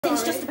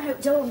Everything's just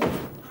about done.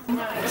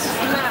 Right,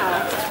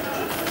 now,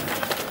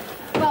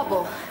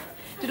 Bubble,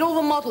 did all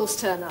the models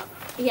turn up?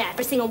 Yeah,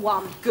 every single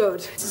one. Good.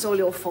 This is all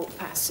your fault,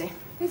 Patsy.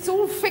 It's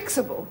all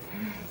fixable.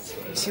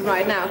 See,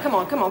 right now, come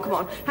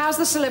on. How's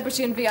the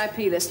celebrity and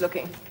VIP list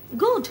looking?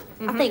 Good,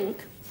 I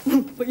think.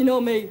 But you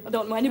know me, I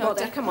don't know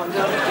anybody. Oh, come on,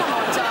 darling.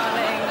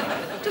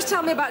 Just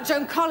tell me about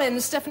Joan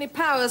Collins, Stephanie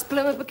Powers,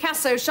 Paloma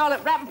Picasso,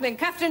 Charlotte Rampling,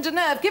 Catherine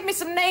Deneuve. Give me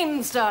some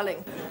names,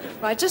 darling.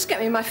 Right, just get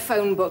me my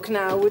phone book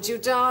now, would you,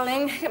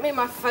 darling? Get me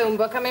my phone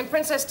book. I mean,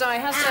 Princess Di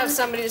has to have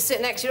somebody to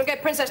sit next to. You don't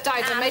get Princess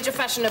Di to a major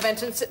fashion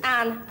event and sit...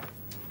 Anne.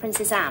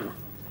 Princess Anne.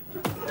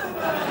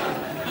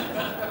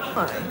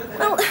 Why?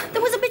 Well,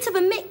 there was a bit of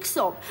a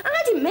mix-up.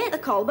 I didn't make the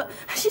call, but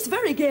she's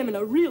very game and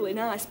a really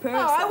nice person.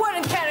 Oh, I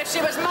wouldn't care if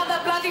she was Mother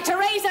Bloody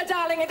Teresa,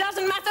 darling. It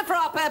doesn't matter for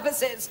our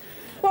purposes.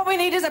 What we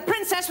need is a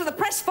princess with a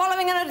press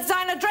following and a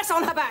designer dress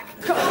on her back.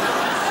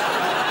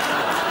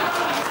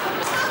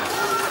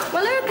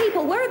 Well, her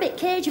people were a bit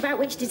cagey about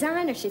which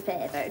designer she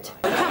favoured.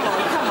 Come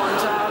on,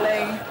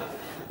 darling.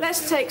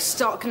 Let's take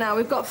stock now.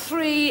 We've got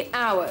 3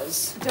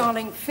 hours.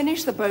 Darling,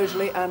 finish the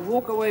Beaujolais and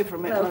walk away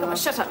from it. No, come on,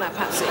 shut up now,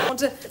 Patsy.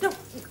 No,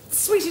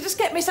 sweetie, just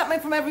get me something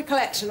from every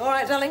collection, all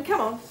right, darling?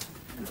 Come on.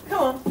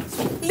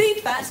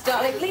 Lead that,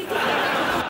 darling, lead that.